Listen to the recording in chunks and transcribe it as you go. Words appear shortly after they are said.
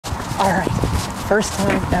Alright, first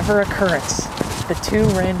time ever occurrence. The two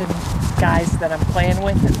random guys that I'm playing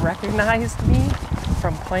with that recognized me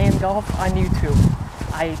from playing golf on YouTube.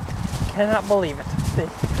 I cannot believe it.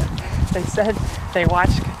 They said they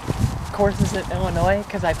watched courses in Illinois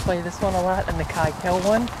because I play this one a lot and the Cog Hill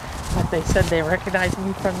one, but they said they recognized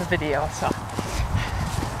me from the video. So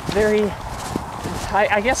very,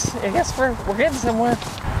 I guess we're getting somewhere.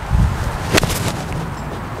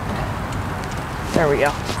 There we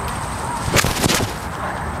go.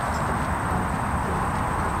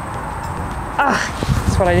 Ah,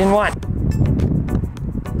 that's what I didn't want.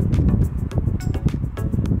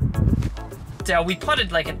 We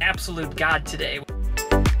putted like an absolute god today.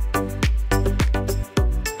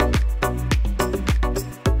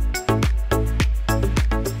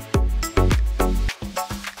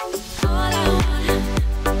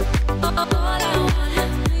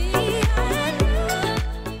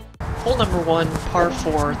 Hole number 1, par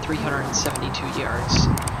 4, 372 yards.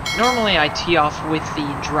 Normally I tee off with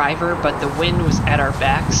the driver, but the wind was at our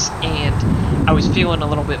backs and I was feeling a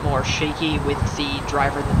little bit more shaky with the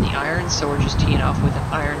driver than the iron, so we're just teeing off with an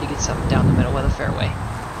iron to get something down the middle of the fairway.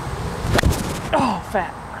 Oh,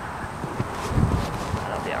 fat.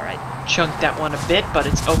 That'll be alright. Chunked that one a bit, but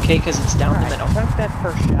it's okay because it's down the middle. Chunked that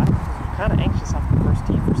first shot. I'm kind of anxious off the first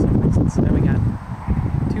tee for some reason, so now we got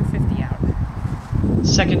 250 out.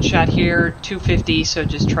 Second shot here, 250, so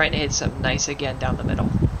just trying to hit something nice again down the middle.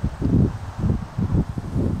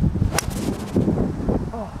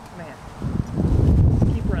 Oh, man.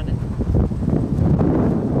 Let's keep running.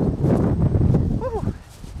 Woo!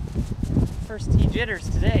 First tee jitters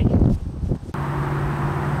today.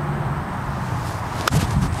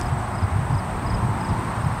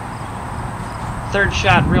 Third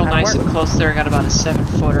shot, real nice and close there. Got about a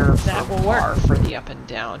 7-footer for par for the up and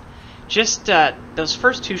down. Just those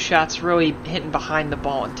first two shots really hitting behind the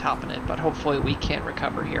ball and topping it, but hopefully we can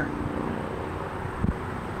recover here.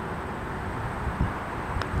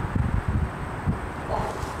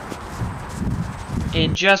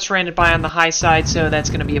 And just ran it by on the high side, so that's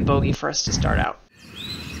going to be a bogey for us to start out.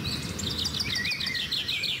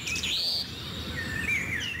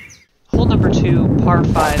 Hole number 2, par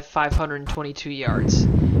 5, 522 yards.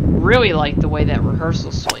 Really like the way that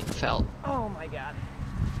rehearsal swing felt. Oh my god.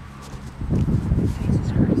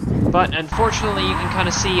 Jesus Christ. But unfortunately, you can kind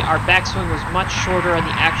of see our backswing was much shorter on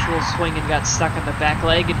the actual swing and got stuck on the back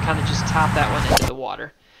leg and kind of just topped that one into the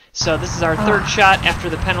water. So this is our third shot after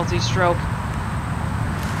the penalty stroke.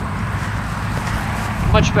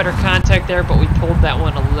 Much better contact there, but we pulled that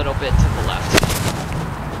one a little bit to the left.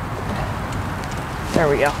 There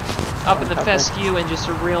we go. Up in the fescue and just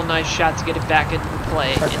a real nice shot to get it back into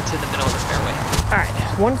play into the middle of the fairway. Alright,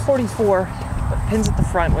 144, but pins at the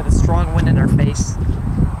front with a strong wind in our face.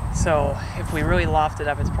 So if we really loft it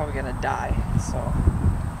up, it's probably going to die. So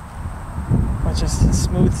let's just a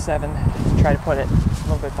smooth 7, try to put it a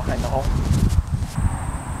little bit behind the hole.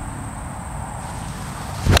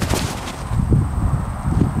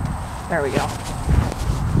 There we go.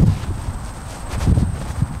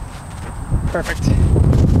 Perfect.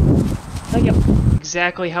 Thank you.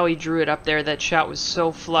 Exactly how he drew it up there. That shot was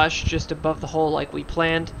so flush, just above the hole like we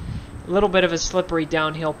planned. A little bit of a slippery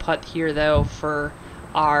downhill putt here, though, for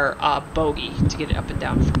our bogey to get it up and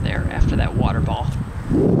down from there after that water ball.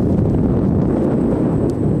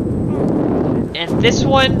 And this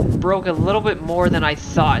one broke a little bit more than I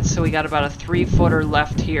thought, so we got about a 3-footer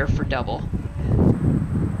left here for double.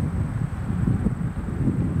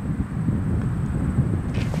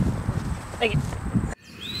 Thank you.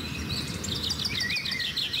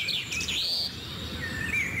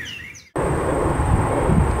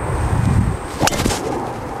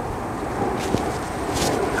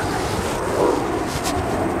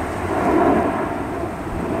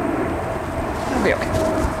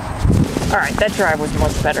 Alright, that drive was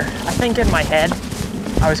much better. I think in my head,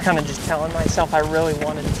 I was kind of just telling myself I really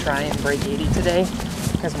wanted to try and break 80 today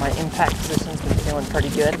because my impact position's been feeling pretty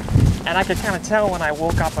good. And I could kind of tell when I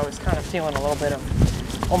woke up I was kind of feeling a little bit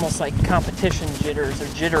of almost like competition jitters or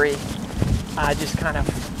jittery. Just kind of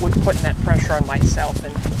putting that pressure on myself,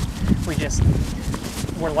 and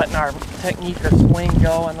we're letting our technique or swing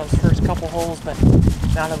go on those first couple holes, but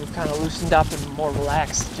now that we've kind of loosened up and more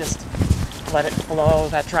relaxed, just let it flow.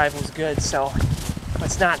 That drive was good, so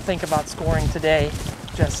let's not think about scoring today,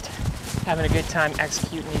 just having a good time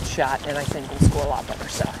executing each shot, and I think we'll score a lot better,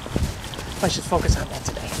 so let's just focus on that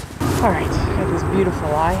today. Alright, got this beautiful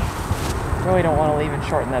lie. Really don't want to leave it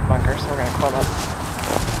short in that bunker, so we're going to club up.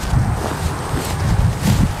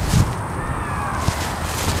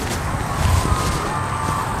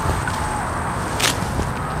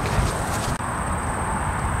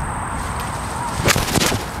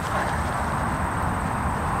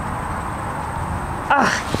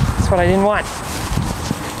 what I didn't want.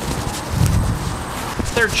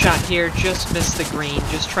 Third shot here, just missed the green.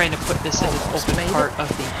 Just trying to put this in the open part of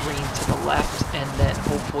the green to the left, and then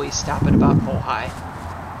hopefully stop it about hole high.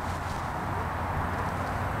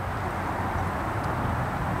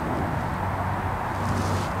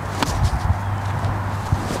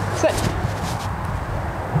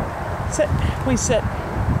 Sit. Please sit.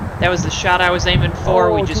 That was the shot I was aiming for.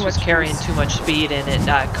 Oh, we just was carrying too much speed, and it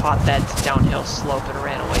caught that downhill slope and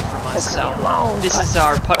ran away from us. So this is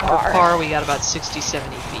our putt for par. We got about 60,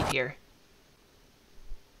 70 feet here.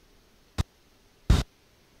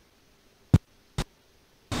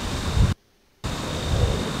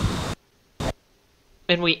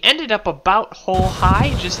 And we ended up about hole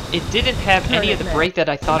high, just it didn't have any of the break that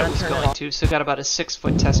I thought it was going to, so got about a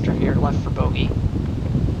 6-foot tester here left for bogey.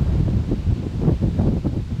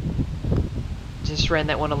 Just ran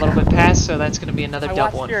that one a little bit past, so that's going to be another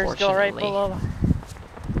double, unfortunately. Go right below.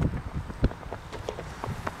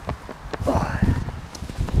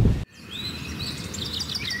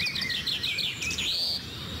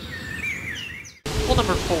 Hole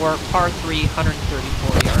number 4, par 3,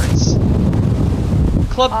 134 yards.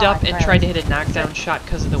 Clubbed up and tried to hit a knockdown shot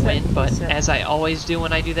because of the wind, but as I always do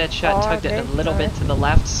when I do that shot, tugged it a little bit to the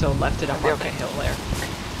left, so left it up on the hill there.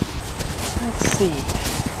 Let's see.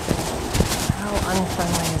 How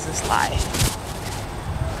unfriendly is this lie?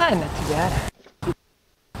 Not too bad.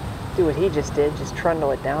 Do what he just did, just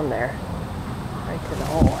trundle it down there. Right to the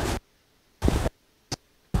hole.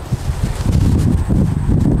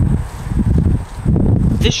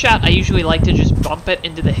 This shot, I usually like to just bump it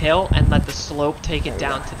into the hill and let the slope take it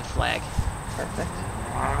down to the flag. Perfect.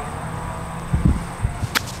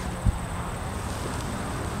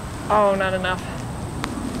 Oh, not enough.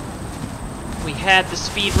 We had the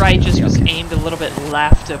speed right, just was aimed a little bit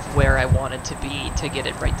left of where I wanted to be to get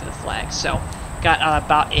it right to the flag. So, got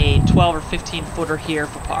about a 12 or 15 footer here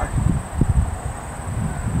for par.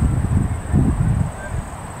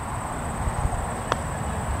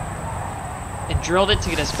 And drilled it to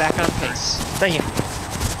get us back on pace. Thank you.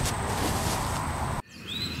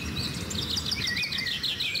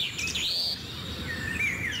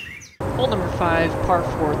 Hole number 5, par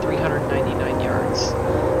 4, 399 yards.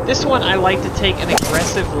 This one I like to take an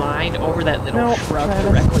aggressive line over that little shrub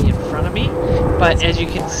directly in front of me, but as you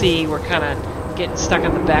can see, we're kind of getting stuck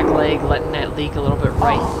on the back leg, letting that leak a little bit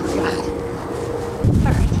right. Oh, God.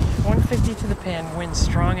 Alright, 150 to the pin, wind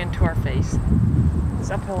strong into our face. This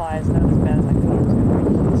uphill lie is not as bad as I thought it was going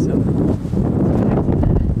to be, so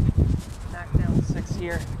knock down the 6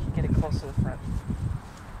 here, we can get it close to the front.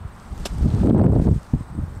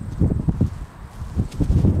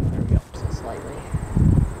 There we go, so slightly.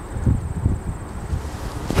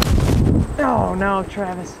 Oh no,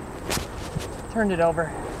 Travis. Turned it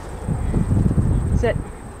over. Sit.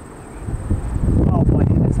 Oh boy,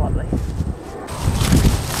 that's lovely.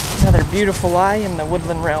 Another beautiful lie in the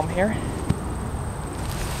woodland realm here.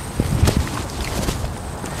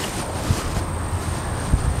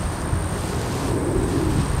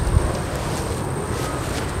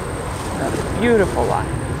 Another beautiful lie.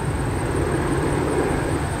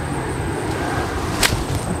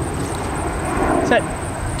 Sit.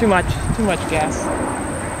 Too much gas.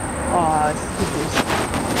 Oh, it's too juicy.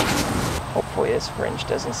 Hopefully this fringe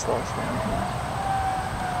doesn't slow us down.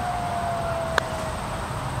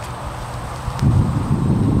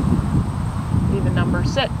 Even number.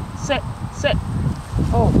 Sit.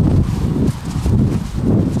 Oh.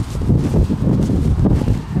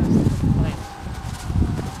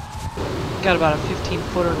 Got about a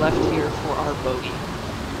 15-footer left here for our bogey.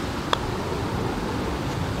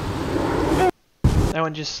 That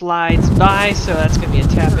one just slides by, so that's going to be a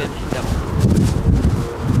tap in for double.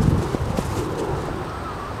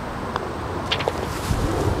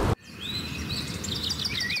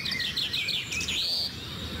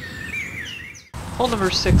 Hole number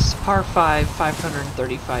 6, par 5,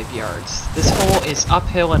 535 yards. This hole is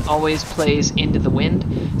uphill and always plays into the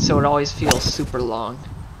wind, so it always feels super long.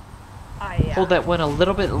 Hold that one a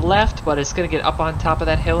little bit left, but it's going to get up on top of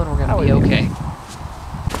that hill and we're going to be okay.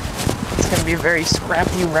 It's going to be a very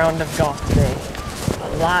scrappy round of golf today.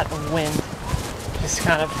 A lot of wind, just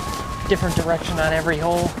kind of different direction on every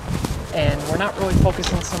hole, and we're not really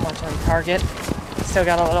focusing so much on target. Still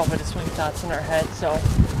got a little bit of swing thoughts in our head, so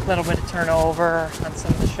a little bit of turnover on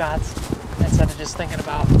some of the shots instead of just thinking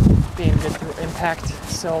about being good through impact.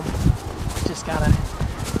 So just got to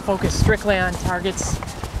focus strictly on targets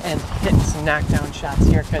and hitting some knockdown shots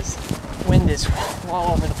here because wind is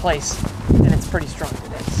all over the place and it's pretty strong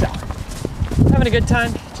today. So having a good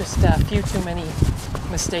time, just a few too many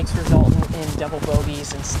mistakes resulting in double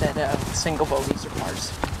bogeys instead of single bogeys or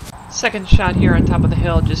pars. Second shot here on top of the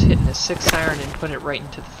hill, just hitting a 6-iron and putting it right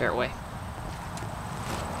into the fairway.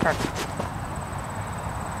 Perfect.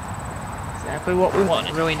 Exactly what we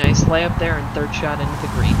wanted. Really nice layup there, and third shot into the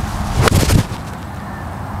green.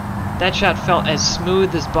 That shot felt as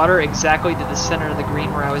smooth as butter, exactly to the center of the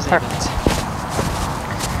green where I was aiming.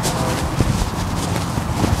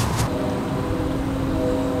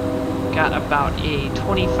 Got about a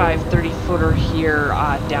 25-30 footer here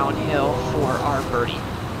downhill for our birdie.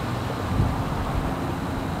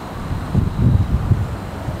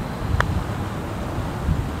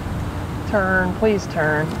 Turn, please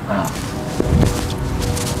turn.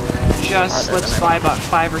 Just slips by about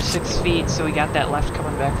 5 or 6 feet, so we got that left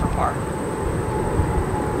coming back for par.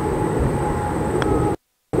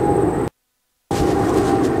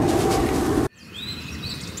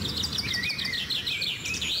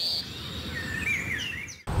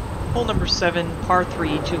 Hole number 7, par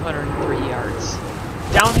 3, 203 yards.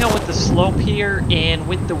 Downhill with the slope here, and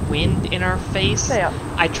with the wind in our face,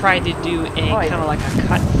 I tried to do a kind of like a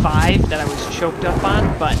cut 5 that I was choked up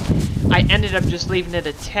on, but I ended up just leaving it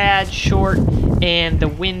a tad short, and the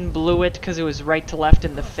wind blew it because it was right to left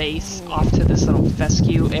in the face off to this little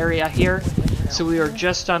fescue area here. So we were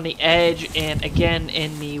just on the edge and again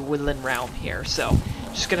in the woodland realm here. So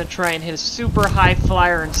just going to try and hit a super high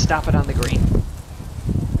flyer and stop it on the green.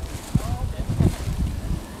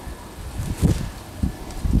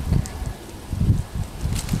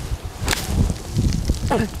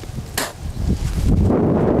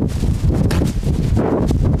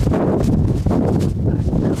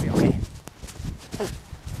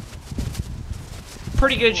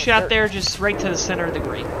 Pretty good shot there, just right to the center of the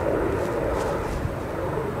green.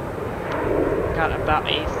 Got about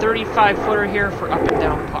a 35 footer here for up and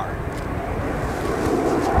down par.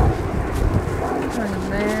 Turn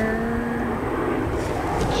there.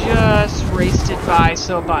 Just raced it by,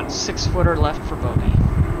 so about 6 footer left for bogey.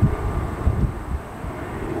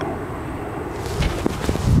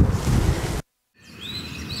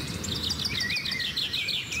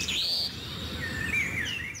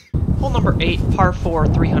 Hole number 8, par 4,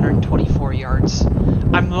 324 yards.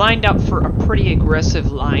 I'm lined up for a pretty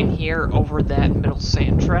aggressive line here over that middle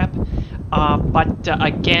sand trap. But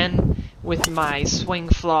again, with my swing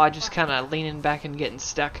flaw just kind of leaning back and getting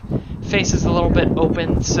stuck. Face is a little bit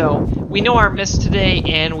open, so we know our miss today,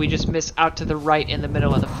 and we just miss out to the right in the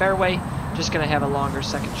middle of the fairway. Just going to have a longer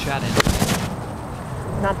second shot in.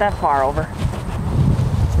 Not that far over.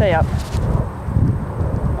 Stay up.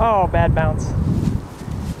 Oh, bad bounce.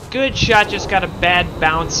 Good shot, just got a bad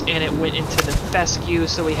bounce, and it went into the fescue,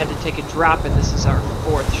 so we had to take a drop, and this is our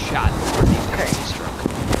 4th shot for the crazy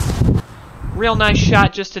stroke. Real nice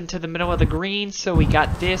shot just into the middle of the green, so we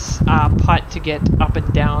got this putt to get up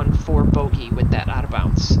and down for bogey with that out of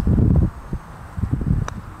bounds.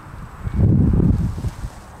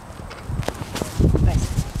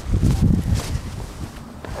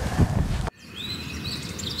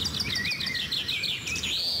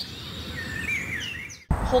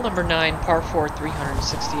 Hole number 9, par 4,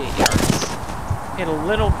 368 yards. Hit a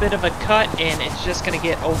little bit of a cut, and it's just going to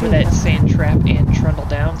get over that sand trap and trundle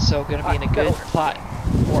down, so going to be in a good plot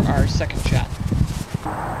for our second shot.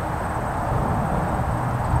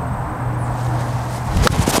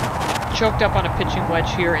 Choked up on a pitching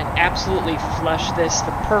wedge here and absolutely flushed this,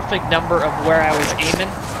 the perfect number of where I was aiming,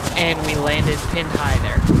 and we landed pin high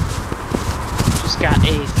there. Just got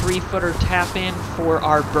a 3-footer tap in for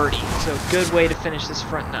our birdie, so good way to finish this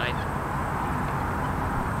front 9.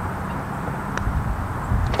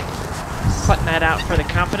 Putting that out for the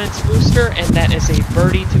confidence booster, and that is a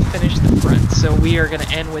birdie to finish the front. So we are going to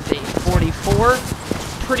end with a 44.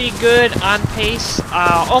 Pretty good on pace,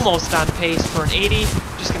 almost on pace for an 80.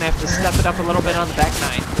 Just going to have to step it up a little bit on the back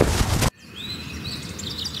 9.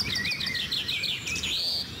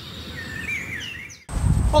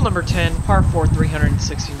 Hole number 10, par 4,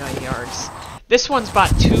 369 yards. This one's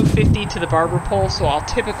about 250 to the barber pole, so I'll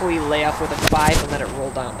typically lay up with a 5 and let it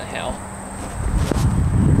roll down the hill.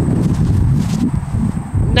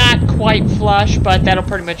 Not quite flush, but that'll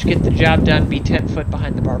pretty much get the job done, be 10 foot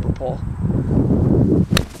behind the barber pole.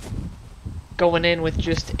 Going in with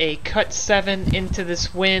just a cut 7 into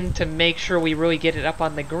this wind to make sure we really get it up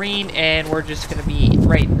on the green, and we're just going to be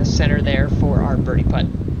right in the center there for our birdie putt.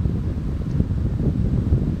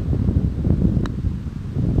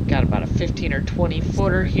 Got about a 15 or 20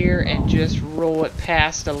 footer here and just roll it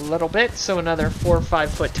past a little bit, so another 4 or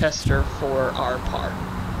 5 foot tester for our par.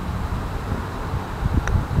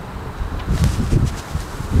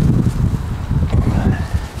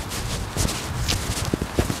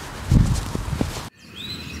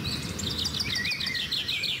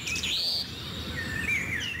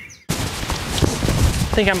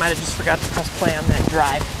 think I might have just forgot to press play on that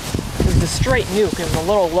drive. It was the straight nuke. It was a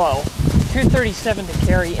little low. 237 to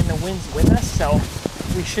carry, and the wind's with us, so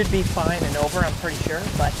we should be fine and over, I'm pretty sure.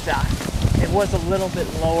 But it was a little bit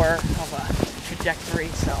lower of a trajectory,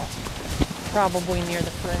 so probably near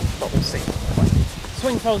the fringe, but we'll see. But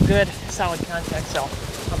swing felt good, solid contact, so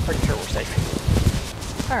I'm pretty sure we're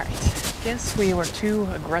safe. All right, guess we were too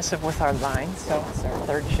aggressive with our line, so it's our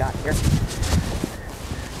third shot here.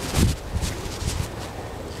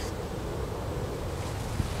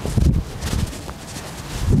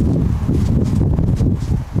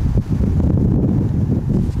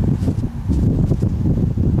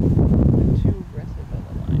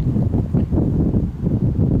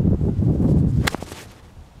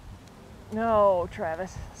 No,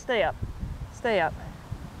 Travis, stay up. Stay up.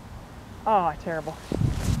 Oh, terrible.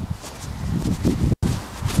 All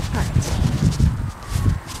right.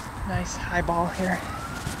 Nice high ball here.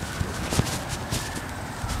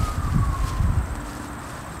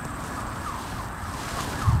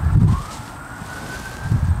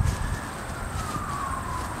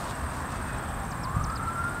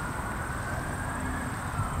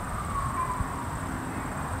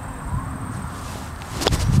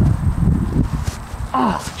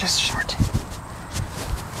 Oh, just short.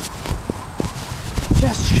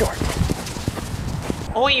 Just short.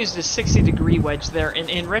 Only used a 60-degree wedge there, and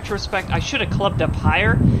in retrospect, I should have clubbed up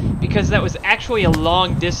higher because that was actually a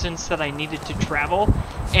long distance that I needed to travel,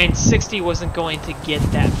 and 60 wasn't going to get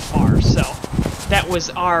that far. So that was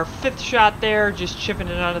our fifth shot there, just chipping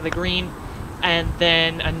it onto the green, and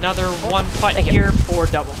then another one putt here for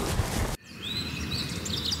double.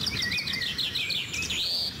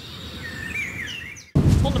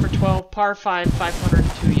 Hole number 12, par 5,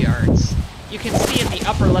 502 yards. You can see in the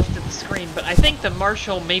upper left of the screen, but I think the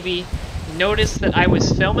marshal maybe noticed that I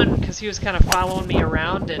was filming because he was kind of following me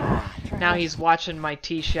around, and now he's watching my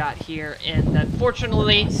tee shot here. And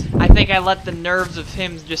unfortunately, I think I let the nerves of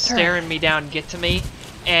him just staring me down get to me,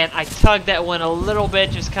 and I tugged that one a little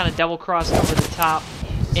bit, just kind of double crossed over the top,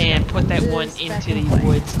 and put that one into the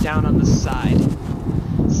woods down on the side.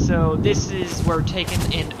 So this is, we're taking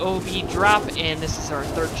an OB drop, and this is our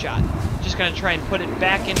third shot. Just going to try and put it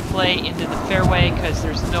back in play into the fairway, because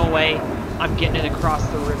there's no way I'm getting it across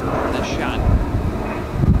the river for this shot.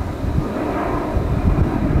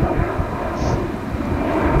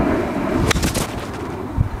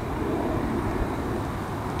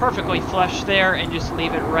 Perfectly flush there, and just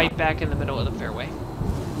leave it right back in the middle of the fairway.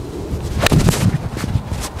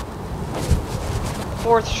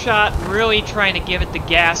 Fourth shot, really trying to give it the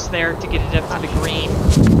gas there to get it up to the green.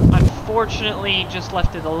 Unfortunately, just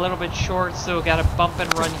left it a little bit short, so got a bump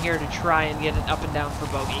and run here to try and get it up and down for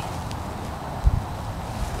bogey.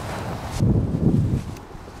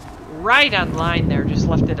 Right on line there, just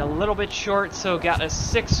left it a little bit short, so got a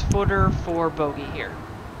 6-footer for bogey here.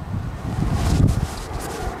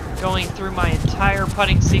 Going through my entire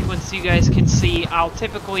putting sequence, you guys can see I'll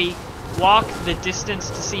typically walk the distance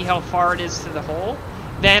to see how far it is to the hole.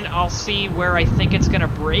 Then I'll see where I think it's going to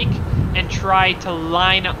break and try to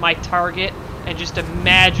line up my target and just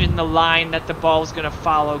imagine the line that the ball is going to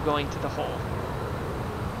follow going to the hole.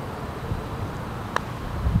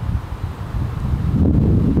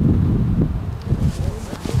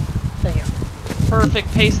 There you go.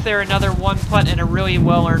 Perfect pace there, another one putt and a really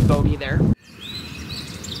well-earned bogey there.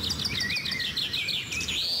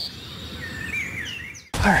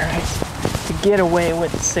 Alright, to get away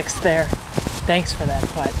with the 6 there, thanks for that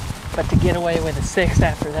putt, but to get away with a 6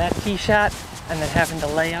 after that tee shot and then having to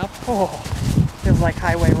lay up, oh, feels like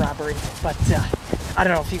highway robbery. But I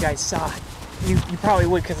don't know if you guys saw, you probably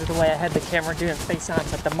would because of the way I had the camera doing face on,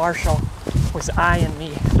 but the marshal was eyeing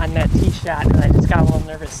me on that tee shot, and I just got a little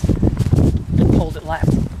nervous and pulled it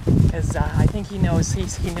left because I think he knows,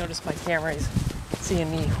 he noticed my camera, he's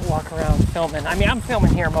seeing me walk around filming. I mean, I'm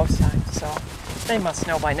filming here most times, so they must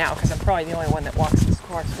know by now because I'm probably the only one that walks this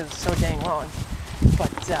course because it's so dang long. But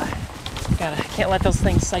can't let those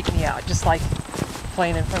things psych me out. Just like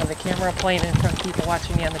playing in front of the camera, playing in front of people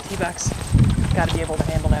watching me on the tee box. Got to be able to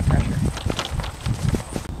handle that pressure.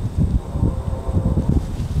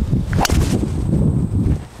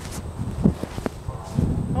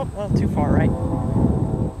 Oh, well, too far, right?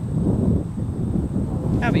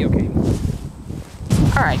 That'll be okay.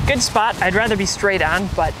 All right, good spot. I'd rather be straight on,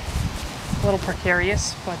 but a little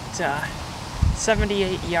precarious, but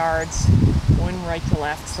 78 yards, wind right to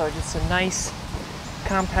left, so just a nice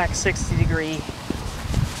compact 60-degree,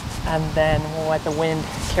 and then we'll let the wind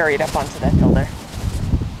carry it up onto that hill there.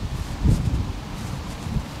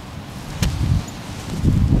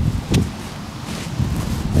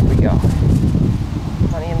 There we go.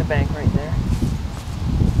 Money in the bank right there.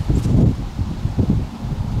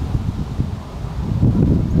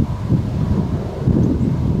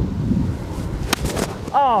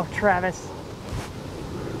 Oh, Travis.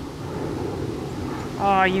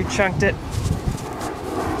 Oh, you chunked it.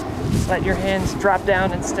 Let your hands drop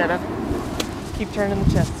down instead of keep turning the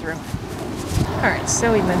chest through. Alright,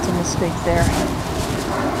 silly mental mistake there.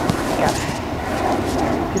 Got it.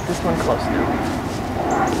 Get this one close now.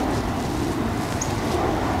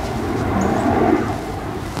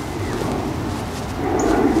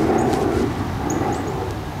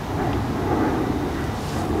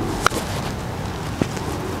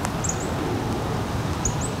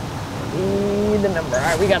 The number.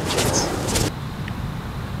 Alright, we got a chance.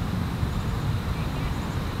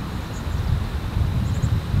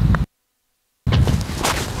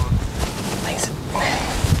 Nice.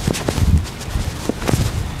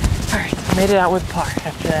 Alright, made it out with par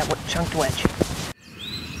after that chunked wedge.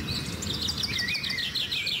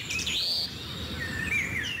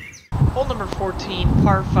 Hole number 14,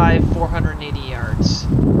 par 5, 480 yards.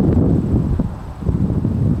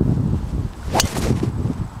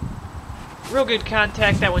 Real good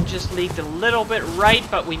contact. That one just leaked a little bit right,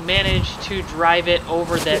 but we managed to drive it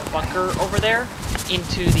over that bunker over there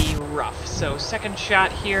into the rough. So second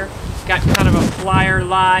shot here, got kind of a flyer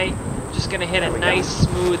lie. Just gonna hit a nice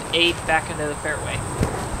smooth 8 back into the fairway.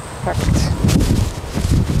 Perfect.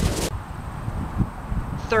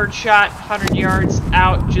 Third shot, 100 yards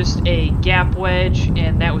out, just a gap wedge,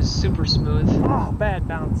 and that was super smooth. Oh, bad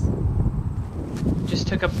bounce. Just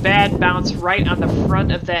took a bad bounce right on the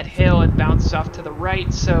front of that hill and bounced off to the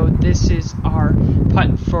right, so this is our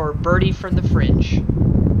putt for birdie from the fringe.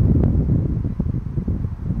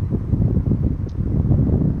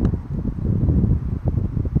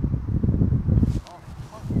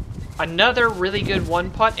 Another really good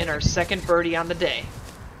one putt and our second birdie on the day.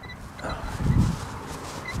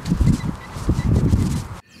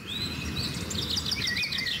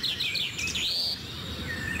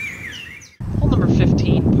 Hole number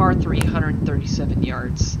 15, par 3, 137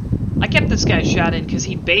 yards. I kept this guy shot in because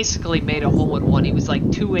he basically made a hole-in-one. He was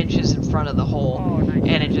like 2 inches in front of the hole,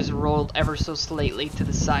 and it just rolled ever so slightly to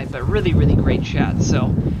the side, but really, really great shot.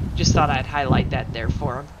 So just thought I'd highlight that there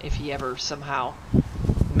for him if he ever somehow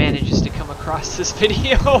manages to come across this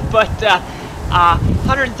video. But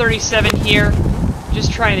 137 here,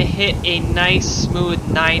 just trying to hit a nice smooth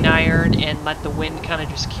 9-iron and let the wind kind of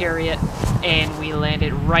just carry it, and we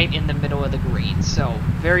landed right in the middle of the green. So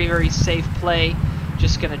very, very safe play.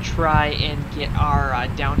 Just gonna try and get our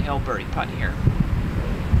downhill birdie putt here.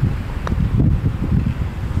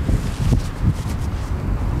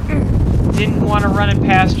 Didn't want to run it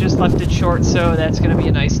past, just left it short, so that's gonna be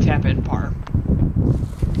a nice tap in par.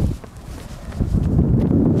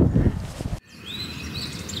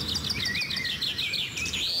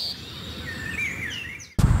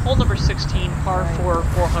 Hole number 16, par 4,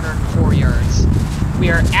 404 yards. We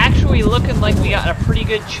are actually looking like we got a pretty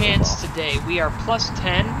good chance today. We are plus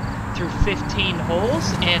 10 through 15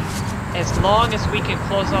 holes, and as long as we can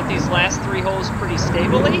close out these last 3 holes pretty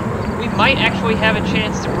stably, we might actually have a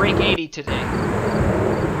chance to break 80 today.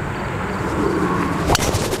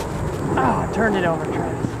 Oh, turned it over,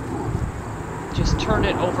 Travis. Just turn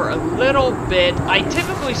it over a little bit. I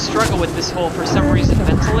typically struggle with this hole for some reason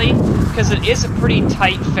mentally, because it is a pretty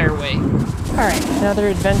tight fairway. Alright, another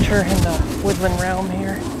adventure in the woodland realm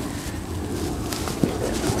here.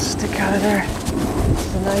 Stick out of there.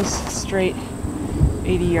 It's a nice, straight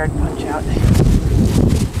 80-yard punch out.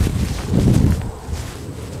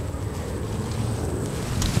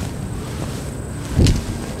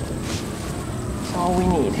 That's all we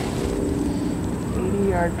need.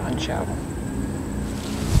 80-yard punch out.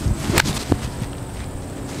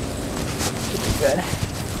 Should be good.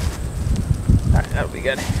 Alright, that'll be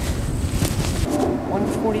good.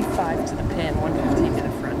 145 to the pin, 115 to the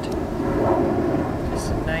front. Just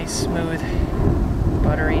a nice, smooth,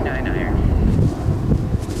 buttery 9-iron.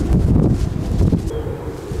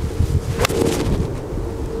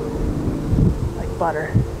 Like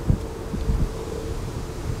butter.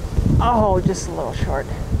 Oh, just a little short.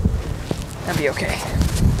 That'd be okay.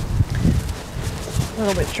 A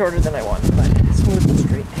little bit shorter than I want, but smooth and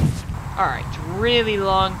straight. Alright, really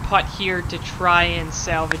long putt here to try and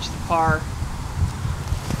salvage the par.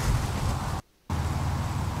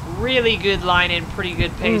 Really good line in, pretty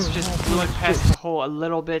good pace. Just blew it past the hole a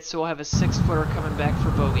little bit, so we'll have a 6-footer coming back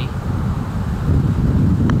for bogey.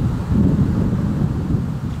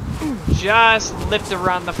 Just lipped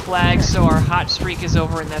around the flag, so our hot streak is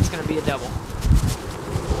over, and that's going to be a double.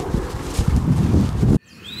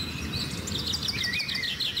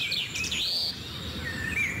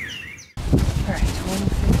 Alright,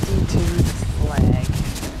 150 to the flag.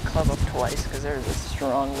 Club up twice because there's a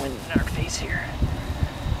strong wind in our face here.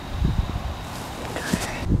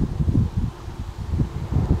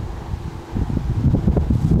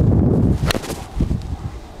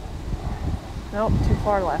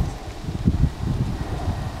 par left.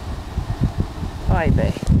 Bye,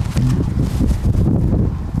 bay.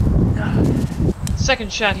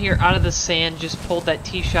 Second shot here out of the sand, just pulled that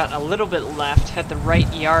tee shot a little bit left, had the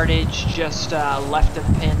right yardage just left of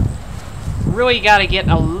pin. Really got to get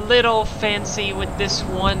a little fancy with this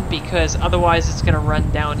one because otherwise it's going to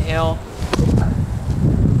run downhill.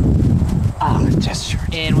 Oh, just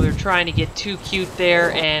short. And we were trying to get too cute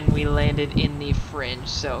there and we landed in the fringe,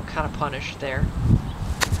 so kind of punished there.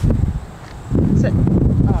 That's it.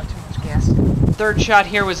 Oh, too much gas. Third shot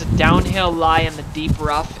here was a downhill lie in the deep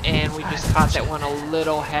rough, and we just caught that one a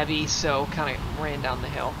little heavy, so kind of ran down the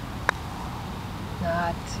hill.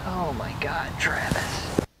 Oh my God,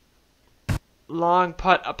 Travis. Long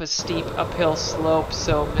putt up a steep uphill slope,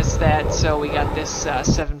 so missed that, so we got this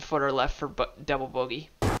 7-footer left for double bogey.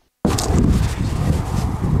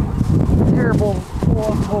 Terrible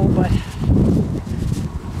pull-off hole, but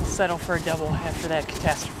I'll settle for a double after that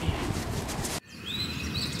catastrophe.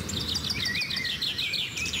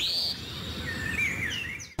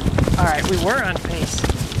 Alright, we were on pace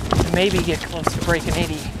to maybe get close to breaking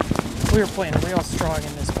 80. We were playing real strong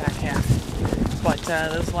in this back half. But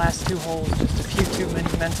those last two holes, just a few too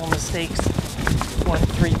many mental mistakes.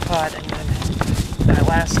 1-3 putt, and then that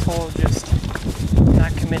last hole just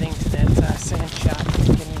not committing to that sand shot,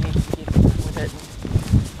 thinking you need to get with it,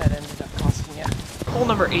 and that ended up costing you. Hole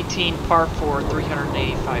number 18, par 4,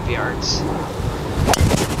 385 yards.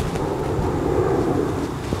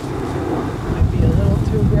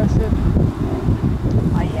 Aggressive.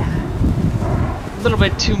 Oh yeah. A little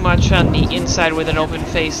bit too much on the inside with an open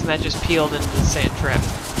face, and that just peeled into the sand trap.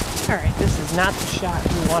 Alright, this is not the shot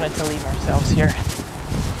we wanted to leave ourselves here.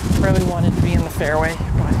 Really wanted to be in the fairway,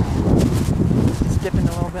 but just dipping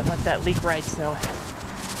a little bit, let that leak right, so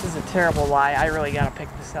this is a terrible lie. I really gotta pick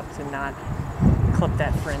this up to not clip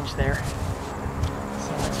that fringe there.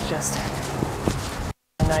 So it's just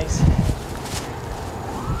nice.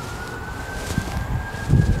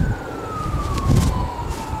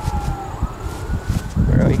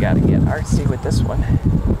 We gotta get artsy with this one.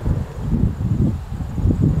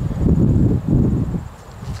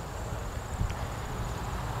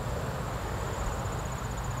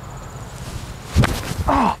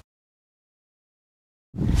 Oh!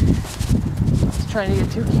 I was trying to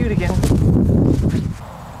get too cute again.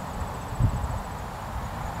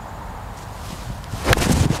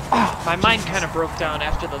 My mind kind of broke down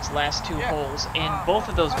after those last two holes. In both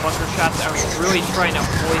of those bunker shots, I was really trying to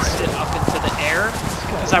hoist it up into the air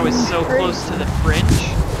because I was so close to the fringe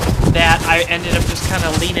that I ended up just kind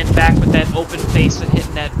of leaning back with that open face and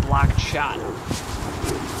hitting that blocked shot.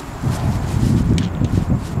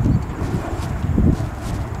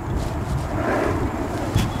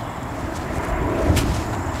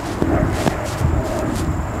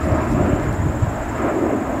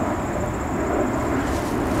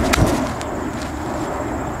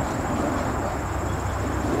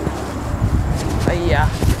 Yeah,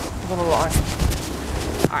 a little long.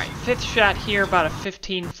 Alright, fifth shot here, about a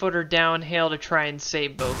 15-footer downhill to try and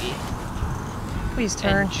save bogey. Please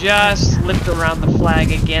turn. And just lipped around the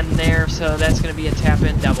flag again there, so that's going to be a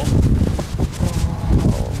tap-in double.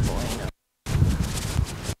 Oh boy.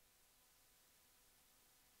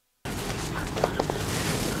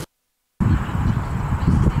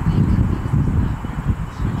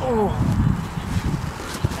 Oh.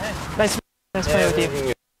 Nice play with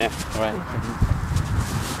you. Yeah, alright.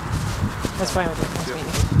 That's fine with you. Nice meeting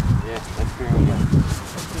you. Yeah, that's very good.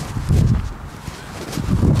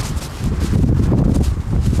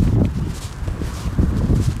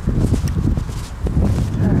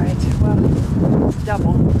 Alright, well, it's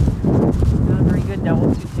double. Not a very good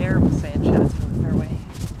double. Two terrible sand shots from the fairway.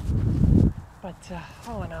 But,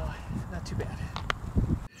 all in all, not too bad.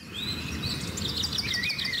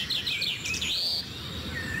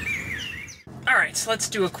 Alright, so let's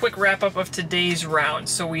do a quick wrap-up of today's round.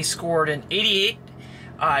 So we scored an 88,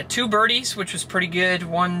 2 birdies, which was pretty good.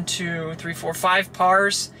 1, 2, 3, 4, 5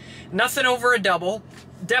 pars. Nothing over a double.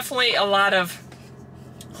 Definitely a lot of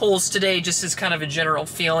holes today, just as kind of a general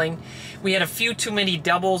feeling. We had a few too many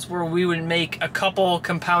doubles where we would make a couple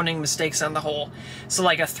compounding mistakes on the hole. So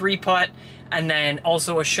like a 3-putt, and then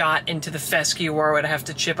also a shot into the fescue where I would have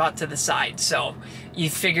to chip out to the side. So you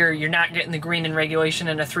figure you're not getting the green in regulation,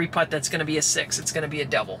 and a 3-putt that's going to be a 6. It's going to be a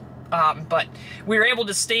double. But we were able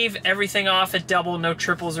to stave everything off at double, no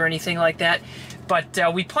triples or anything like that.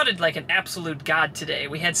 But we putted like an absolute god today.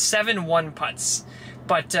 We had 7 1-putts.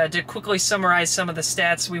 But to quickly summarize some of the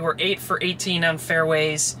stats, we were 8 for 18 on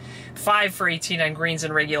fairways, 5 for 18 on greens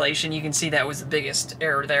in regulation. You can see that was the biggest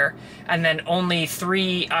error there. And then only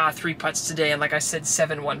 3 putts today, and like I said,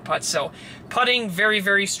 7 one-putts. So putting very,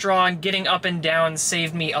 very strong. Getting up and down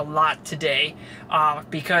saved me a lot today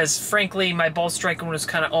because, frankly, my ball striking was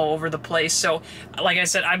kind of all over the place. So, like I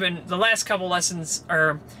said, the last couple lessons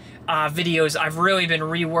or videos, I've really been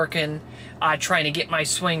reworking trying to get my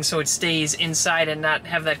swing so it stays inside and not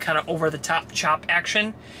have that kind of over-the-top chop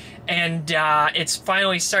action. And it's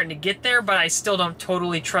finally starting to get there, but I still don't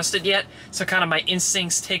totally trust it yet. So kind of my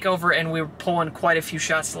instincts take over, and we were pulling quite a few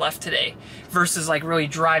shots left today versus like really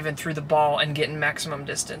driving through the ball and getting maximum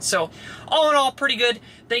distance. So all in all, pretty good.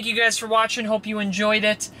 Thank you guys for watching. Hope you enjoyed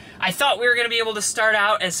it. I thought we were going to be able to start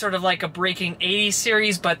out as sort of like a breaking 80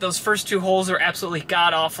 series, but those first 2 holes are absolutely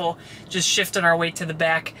god-awful. Just shifted our weight to the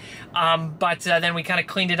back. But then we kind of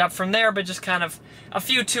cleaned it up from there, but just kind of a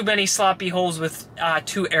few too many sloppy holes with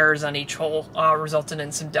 2 errors on each hole, resulting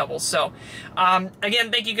in some doubles. So,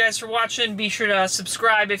 again, thank you guys for watching. Be sure to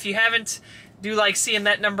subscribe if you haven't. Do like seeing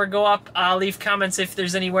that number go up. Leave comments if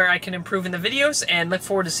there's anywhere I can improve in the videos, and look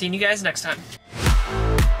forward to seeing you guys next time.